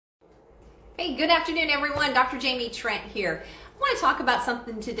Hey, good afternoon, everyone. Dr. Jaime Trent here. I want to talk about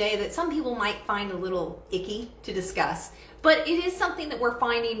something today that some people might find a little icky to discuss, but it is something that we're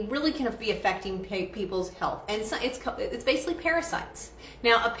finding really can be affecting people's health, and so it's basically parasites.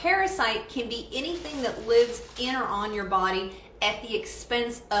 Now, a parasite can be anything that lives in or on your body at the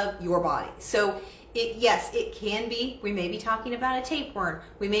expense of your body. So yes, it can be. We may be talking about a tapeworm.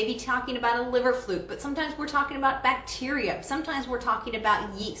 We may be talking about a liver fluke, but sometimes we're talking about bacteria. Sometimes we're talking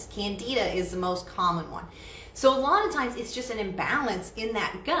about yeast. Candida is the most common one. So a lot of times it's just an imbalance in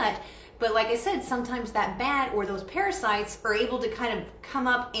that gut. But like I said, sometimes that bad or those parasites are able to kind of come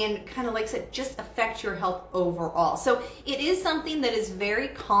up and kind of, like I said, just affect your health overall. So it is something that is very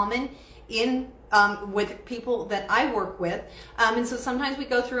common in with people that I work with, and so sometimes we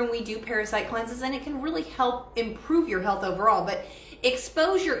go through and we do parasite cleanses, and it can really help improve your health overall. But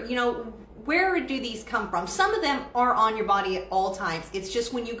exposure, where do these come from? Some of them are on your body at all times. It's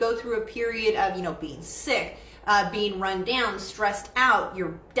just when you go through a period of being sick, being run down, stressed out,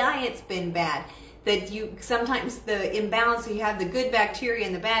 your diet's been bad, that you sometimes the imbalance, you have the good bacteria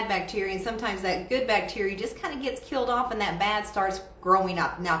and the bad bacteria, and sometimes that good bacteria just kind of gets killed off and that bad starts growing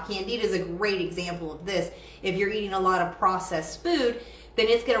up. Now, Candida is a great example of this. If you're eating a lot of processed food, then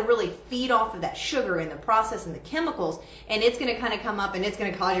it's going to really feed off of that sugar and the process and the chemicals, and it's going to kind of come up and it's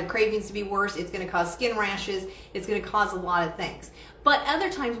going to cause your cravings to be worse. It's going to cause skin rashes. It's going to cause a lot of things. But other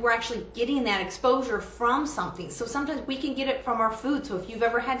times we're actually getting that exposure from something. So sometimes we can get it from our food. So if you've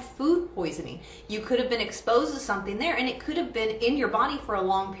ever had food poisoning, you could have been exposed to something there, and it could have been in your body for a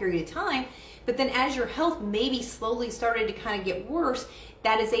long period of time. But then as your health maybe slowly started to kind of get worse,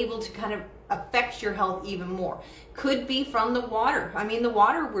 that is able to kind of affect your health even more. Could be from the water. I mean, the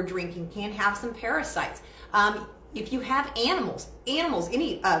water we're drinking can have some parasites. If you have animals,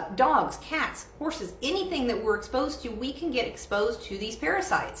 any dogs, cats, horses, anything that we're exposed to, we can get exposed to these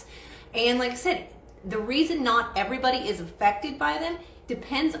parasites. And like I said, the reason not everybody is affected by them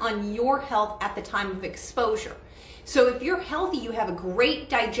depends on your health at the time of exposure. So if you're healthy, you have a great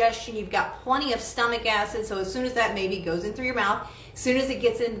digestion, you've got plenty of stomach acid, so as soon as that maybe goes in through your mouth, as soon as it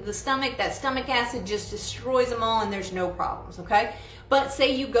gets into the stomach, that stomach acid just destroys them all and there's no problems, okay? But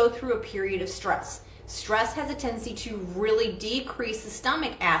say you go through a period of stress. Stress has a tendency to really decrease the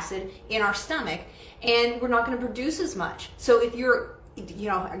stomach acid in our stomach, and we're not going to produce as much. So if you're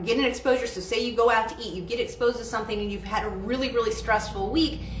getting exposure, so say you go out to eat, you get exposed to something and you've had a really, really stressful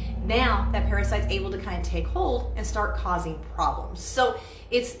week, now that parasite's able to kind of take hold and start causing problems. So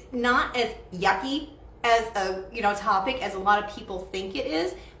it's not as yucky as a topic as a lot of people think it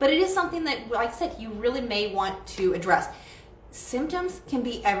is, but it is something that, like I said, you really may want to address. Symptoms can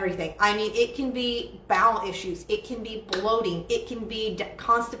be everything. I mean, it can be bowel issues, it can be bloating, it can be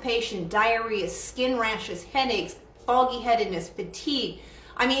constipation, diarrhea, skin rashes, headaches, foggy headedness, fatigue.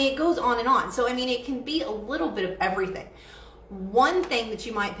 I mean, it goes on and on. So, I mean, it can be a little bit of everything. One thing that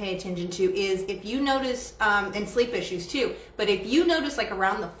you might pay attention to is if you notice, and sleep issues too, but if you notice like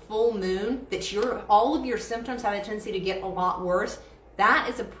around the full moon that all of your symptoms have a tendency to get a lot worse, that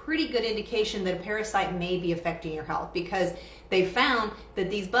is a pretty good indication that a parasite may be affecting your health, because they found that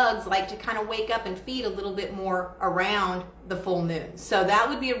these bugs like to kind of wake up and feed a little bit more around the full moon. So that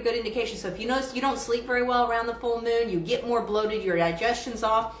would be a good indication. So if you notice you don't sleep very well around the full moon, you get more bloated, your digestion's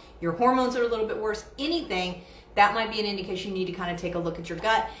off, your hormones are a little bit worse, anything, that might be an indication you need to kind of take a look at your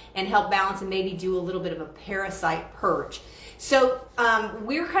gut and help balance and maybe do a little bit of a parasite purge. So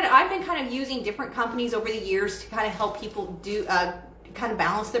I've been kind of using different companies over the years to kind of help people do kind of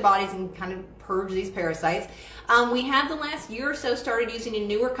balance their bodies and kind of purge these parasites. We have the last year or so started using a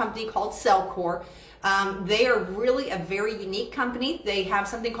newer company called Cellcore. They are really a very unique company. They have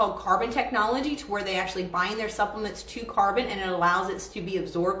something called carbon technology, to where they actually bind their supplements to carbon, and it allows it to be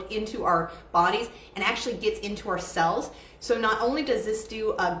absorbed into our bodies and actually gets into our cells. So not only does this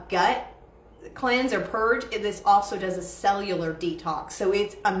do a gut cleanse or purge, this also does a cellular detox. So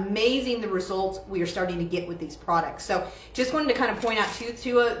it's amazing the results we are starting to get with these products. So just wanted to kind of point out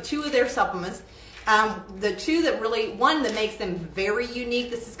two of their supplements. The two that really, one that makes them very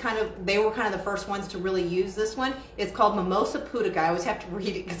unique, they were kind of the first ones to really use this one. It's called Mimosa Pudica. I always have to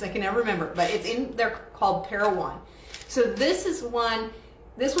read it because I can never remember, but it's in there called Para One. So this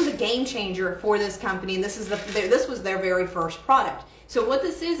was a game changer for this company, and this was their very first product. So what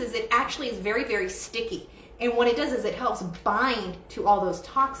this is it actually is very, very sticky. And what it does is it helps bind to all those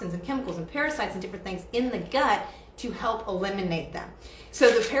toxins and chemicals and parasites and different things in the gut to help eliminate them.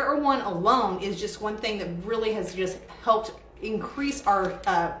 So the Para One alone is just one thing that really has just helped increase our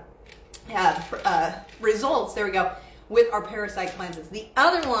results, there we go, with our parasite cleanses. The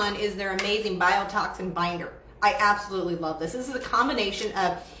other one is their amazing biotoxin binder. I absolutely love this. This is a combination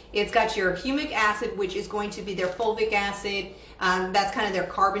of It's got your humic acid, which is going to be their fulvic acid. That's kind of their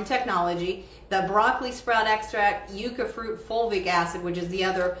carbon technology. The broccoli sprout extract, yucca fruit fulvic acid, which is the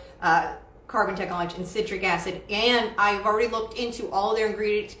other carbon technology, and citric acid. And I've already looked into all their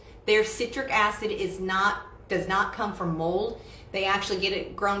ingredients. Their citric acid does not come from mold. They actually get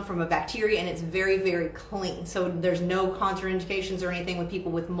it grown from a bacteria, and it's very, very clean. So there's no contraindications or anything with people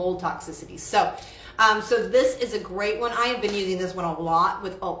with mold toxicity. So, so this is a great one. I have been using this one a lot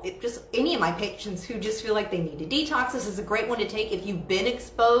with just any of my patients who just feel like they need to detox. This is a great one to take if you've been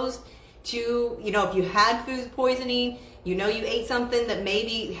exposed to, if you had food poisoning, you ate something that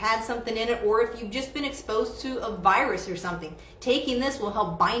maybe had something in it, or if you've just been exposed to a virus or something. Taking this will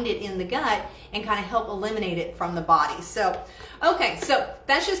help bind it in the gut and kind of help eliminate it from the body. So, okay, so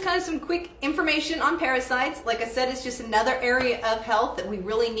that's just kind of some quick information on parasites. Like I said, it's just another area of health that we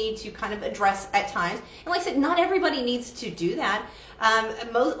really need to kind of address at times. And like I said, not everybody needs to do that.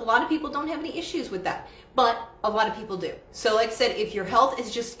 A lot of people don't have any issues with that, but a lot of people do. So like I said, if your health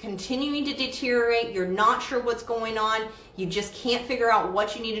is just continuing to deteriorate, you're not sure what's going on, you just can't figure out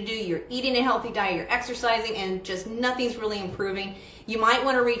what you need to do, you're eating a healthy diet, you're exercising, and just nothing's really improving, you might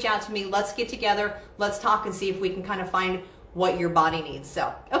want to reach out to me. Let's get together, let's talk and see if we can kind of find what your body needs.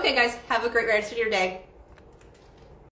 So, okay guys, have a great rest of your day.